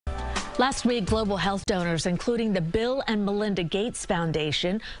Last week, global health donors, including the Bill and Melinda Gates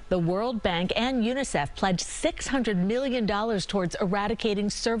Foundation, the World Bank, and UNICEF, pledged $600 million towards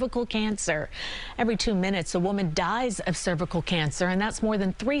eradicating cervical cancer. Every 2 minutes, a woman dies of cervical cancer, and that's more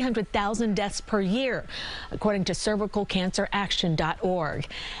than 300,000 deaths per year, according to cervicalcanceraction.org.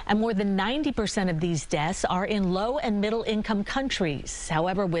 And more than 90% of these deaths are in low and middle income countries.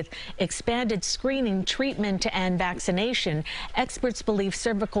 However, with expanded screening, treatment, and vaccination, experts believe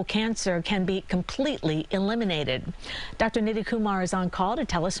cervical cancer can be completely eliminated. Dr. Kumar is on call to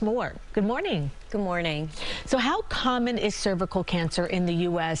tell us more. Good morning. Good morning. So how common is cervical cancer in the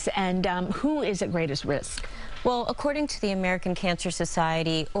U.S. and who is at greatest risk? Well, according to the American Cancer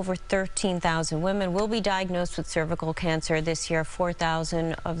Society, over 13,000 women will be diagnosed with cervical cancer this year.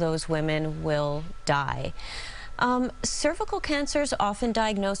 4,000 of those women will die. Cervical cancer is often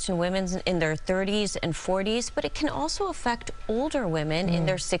diagnosed in women in their 30s and 40s, but it can also affect older women in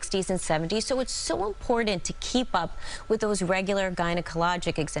their 60s and 70s. So it's so important to keep up with those regular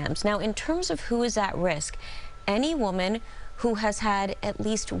gynecologic exams. Now, in terms of who is at risk, any woman who has had at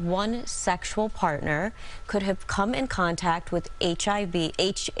least one sexual partner could have come in contact with HPV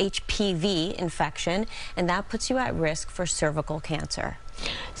infection, and that puts you at risk for cervical cancer.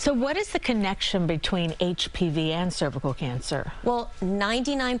 So what is the connection between HPV and cervical cancer? Well,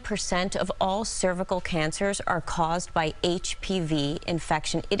 99% of all cervical cancers are caused by HPV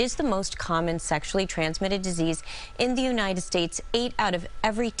infection. It is the most common sexually transmitted disease in the United States. 8 out of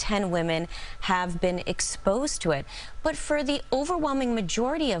every 10 women have been exposed to it. But for the overwhelming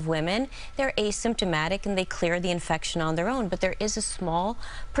majority of women, they're asymptomatic and they clear the infection on their own. But there is a small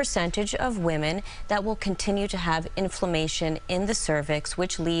percentage of women that will continue to have inflammation in the cervix,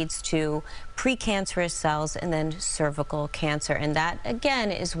 which leads to precancerous cells and then cervical cancer. And that,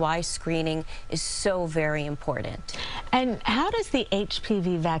 again, is why screening is so very important. And how does the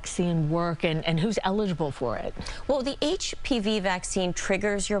HPV vaccine work, and who's eligible for it? Well, the HPV vaccine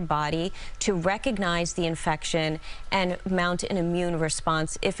triggers your body to recognize the infection and mount an immune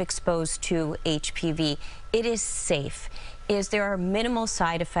response if exposed to HPV. It is safe. There are minimal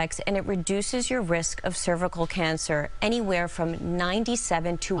side effects, and it reduces your risk of cervical cancer anywhere from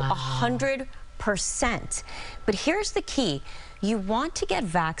 97 to 100%. But here's the key. You want to get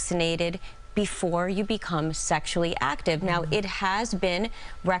vaccinated before you become sexually active. Now, it has been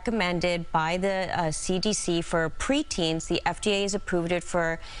recommended by the CDC for preteens. The FDA has approved it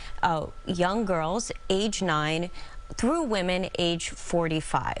for young girls age 9 through women age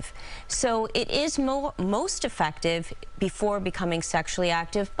 45. So it is most effective before becoming sexually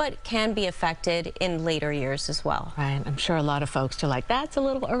active, but can be affected in later years as well. Right. I'm sure a lot of folks are like, that's a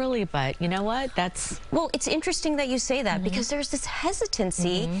little early, but you know what? Well, it's interesting that you say that because there's this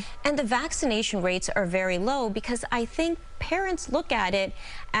hesitancy and the vaccination rates are very low because I think parents look at it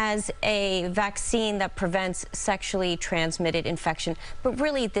as a vaccine that prevents sexually transmitted infection, but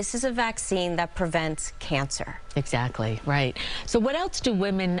really this is a vaccine that prevents cancer. Exactly, right. So what else do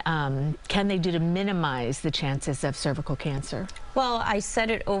women, can they do to minimize the chances of cervical cancer? Well, I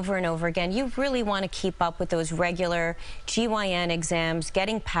said it over and over again. You really want to keep up with those regular GYN exams,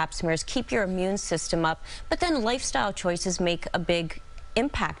 getting pap smears, keep your immune system up, but then lifestyle choices make a big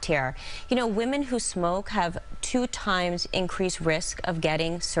impact here. You know, women who smoke have 2 times increased risk of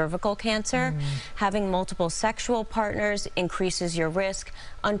getting cervical cancer. Having multiple sexual partners increases your risk.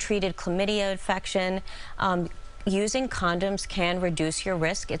 Untreated chlamydia infection. Using condoms can reduce your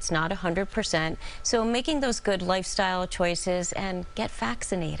risk. It's not 100%. So making those good lifestyle choices and get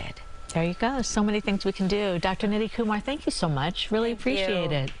vaccinated. There you go. So many things we can do. Dr. Kumar, thank you so much. Really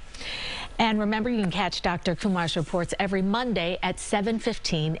appreciate it. And remember, you can catch Dr. Kumar's reports every Monday at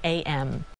 7:15 a.m.